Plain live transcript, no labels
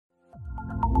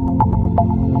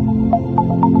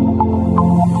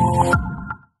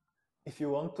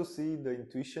want to see the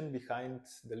intuition behind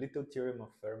the little theorem of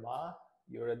Fermat,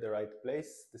 you're at the right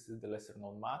place. This is the lesser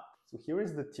known math. So here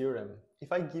is the theorem.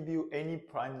 If I give you any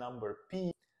prime number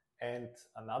p and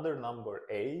another number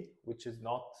a, which is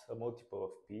not a multiple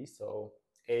of p, so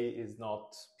a is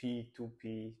not p,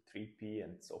 2p, 3p,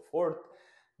 and so forth,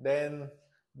 then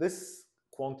this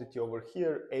quantity over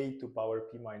here, a to power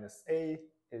p minus a,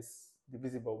 is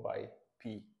divisible by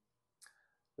p.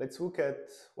 Let's look at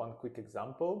one quick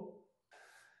example.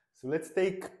 So let's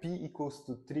take p equals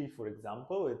to 3, for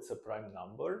example. It's a prime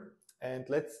number. And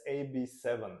let's a be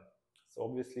 7. So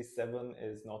obviously 7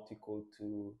 is not equal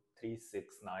to 3,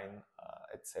 6, 9,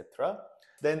 etc.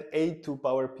 Then a to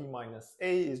power p minus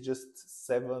a is just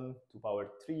 7 to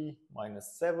power 3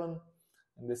 minus 7.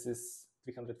 And this is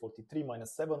 343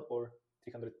 minus 7, or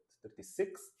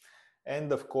 336.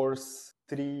 And of course,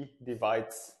 3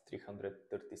 divides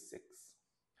 336.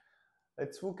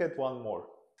 Let's look at one more.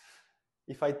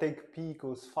 If I take p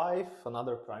equals 5,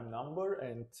 another prime number,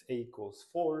 and a equals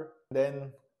 4,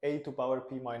 then a to power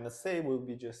p minus a will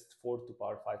be just 4 to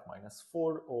power 5 minus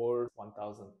 4, or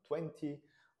 1020,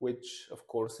 which of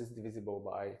course is divisible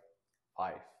by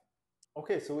 5.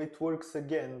 Okay, so it works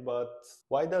again, but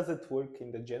why does it work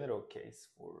in the general case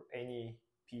for any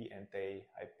p and a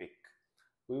I pick?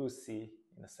 We will see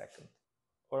in a second.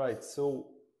 Alright, so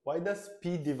why does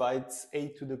p divides a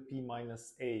to the p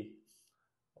minus a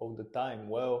all the time?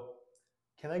 Well,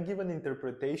 can I give an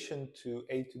interpretation to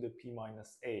a to the p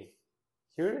minus a?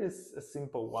 Here is a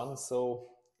simple one. So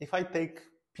if I take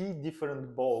p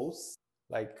different balls,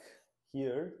 like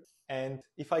here, and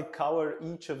if I color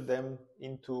each of them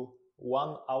into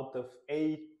one out of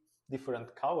a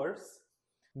different colors,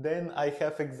 then I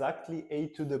have exactly a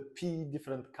to the p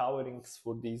different colorings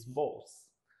for these balls.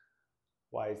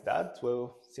 Why is that?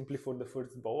 Well, simply for the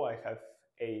first ball, I have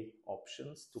a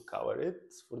options to color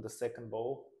it. For the second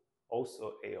ball,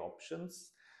 also a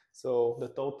options. So the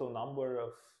total number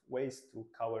of ways to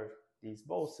color these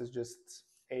balls is just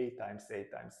a times a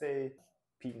times a,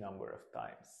 p number of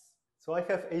times. So I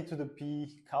have a to the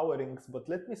p colorings, but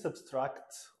let me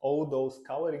subtract all those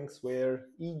colorings where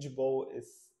each ball is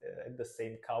the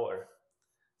same color.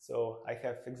 So I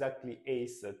have exactly a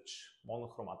such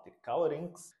monochromatic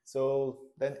colorings. So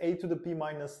then a to the p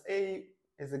minus a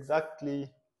is exactly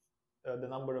the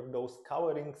number of those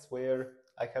colorings where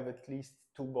I have at least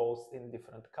 2 balls in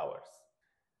different colors.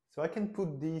 So I can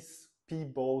put these p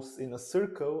balls in a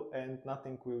circle and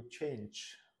nothing will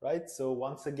change, right? So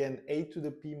once again, a to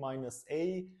the p minus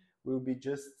a will be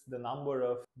just the number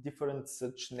of different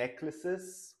such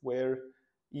necklaces where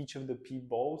each of the p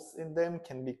balls in them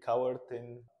can be colored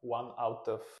in one out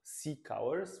of c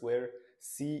colors, where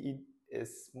c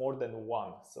is more than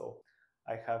 1. So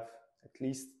I have at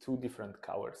least 2 different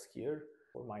colors here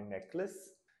for my necklace.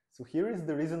 So here is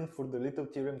the reason for the little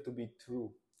theorem to be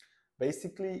true.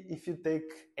 Basically, if you take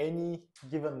any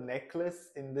given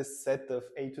necklace in this set of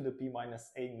a to the p minus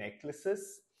a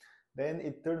necklaces, then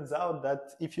it turns out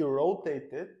that if you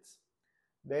rotate it,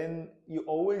 then you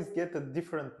always get a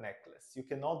different necklace. You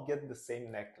cannot get the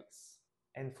same necklace.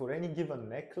 And for any given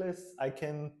necklace, I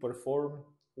can perform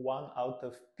 1 out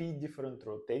of p different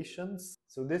rotations.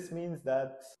 So this means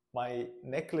that my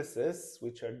necklaces,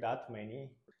 which are that many,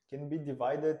 can be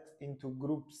divided into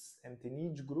groups, and in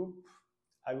each group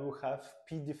I will have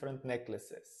p different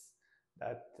necklaces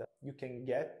that you can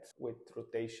get with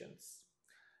rotations.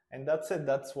 And that's it.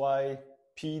 That's why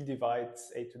p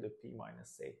divides a to the p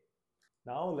minus a.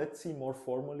 Now let's see more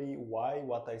formally why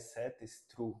what I said is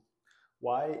true.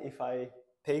 Why, if I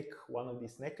take one of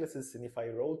these necklaces and if I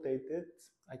rotate it,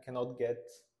 I cannot get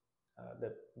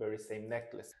the very same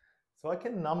necklace. So I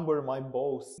can number my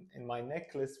balls in my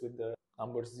necklace with the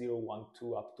numbers 0, 1,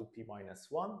 2 up to p minus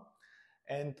 1.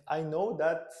 And I know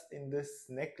that in this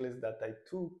necklace that I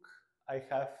took, I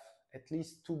have at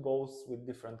least 2 balls with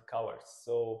different colors.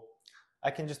 So I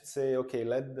can just say, okay,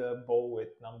 let the ball with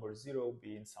number 0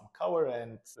 be in some color,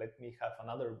 and let me have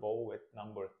another ball with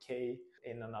number k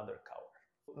in another color.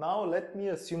 Now let me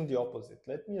assume the opposite.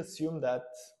 Let me assume that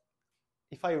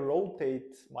if I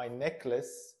rotate my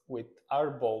necklace with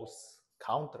r balls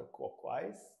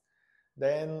counterclockwise,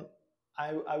 then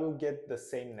I will get the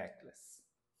same necklace.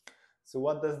 So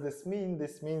what does this mean?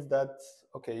 This means that,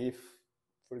 okay, if,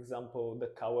 for example,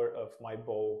 the color of my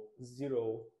ball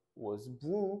 0 was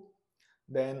blue,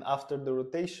 then after the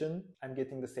rotation, I'm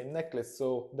getting the same necklace.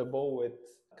 So the ball with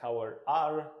color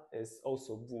R is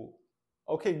also blue.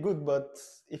 Okay, good, but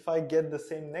if I get the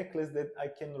same necklace, then I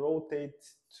can rotate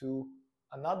to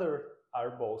another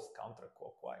R balls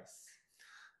counterclockwise,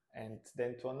 and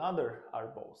then to another R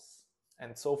balls,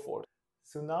 and so forth.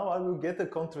 So now I will get a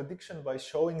contradiction by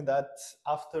showing that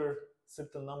after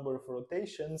certain number of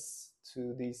rotations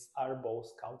to these R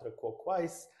balls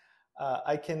counterclockwise,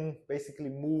 I can basically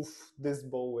move this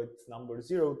ball with number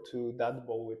 0 to that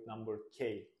ball with number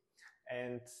k.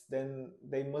 And then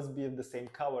they must be of the same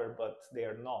color, but they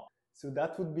are not. So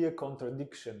that would be a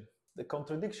contradiction. The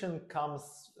contradiction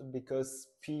comes because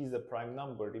p is a prime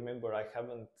number. Remember, I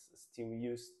haven't still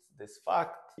used this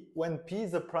fact. When p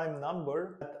is a prime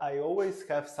number, I always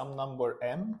have some number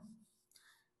m,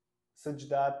 such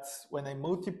that when I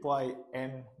multiply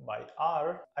m by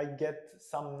r, I get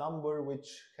some number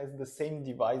which has the same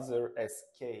divisor as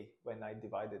k when I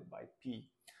divide it by p.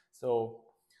 So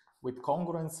with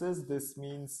congruences, this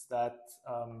means that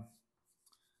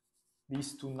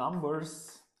these two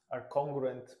numbers are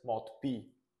congruent mod p.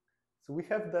 So we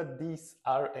have that these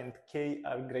r and k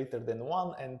are greater than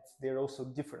 1, and they're also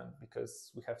different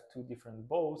because we have two different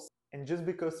balls. And just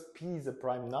because p is a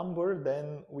prime number,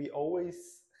 then we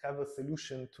always have a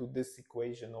solution to this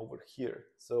equation over here.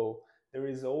 So there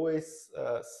is always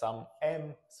some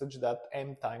m such that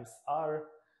m times r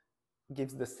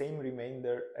gives the same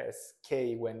remainder as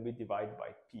k when we divide by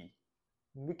p.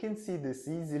 We can see this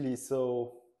easily.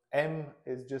 So m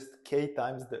is just k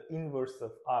times the inverse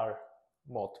of r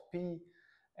mod p,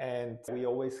 and we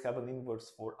always have an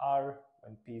inverse for r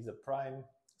when p is a prime.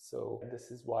 So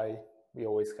this is why we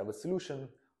always have a solution,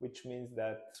 which means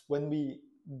that when we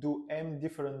do m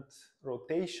different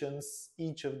rotations,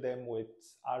 each of them with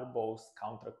r balls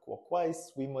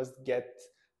counterclockwise, we must get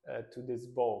to this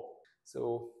ball.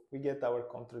 So we get our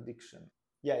contradiction.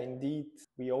 Yeah, indeed,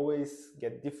 we always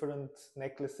get different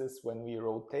necklaces when we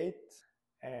rotate,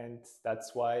 and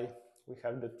that's why we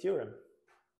have the theorem.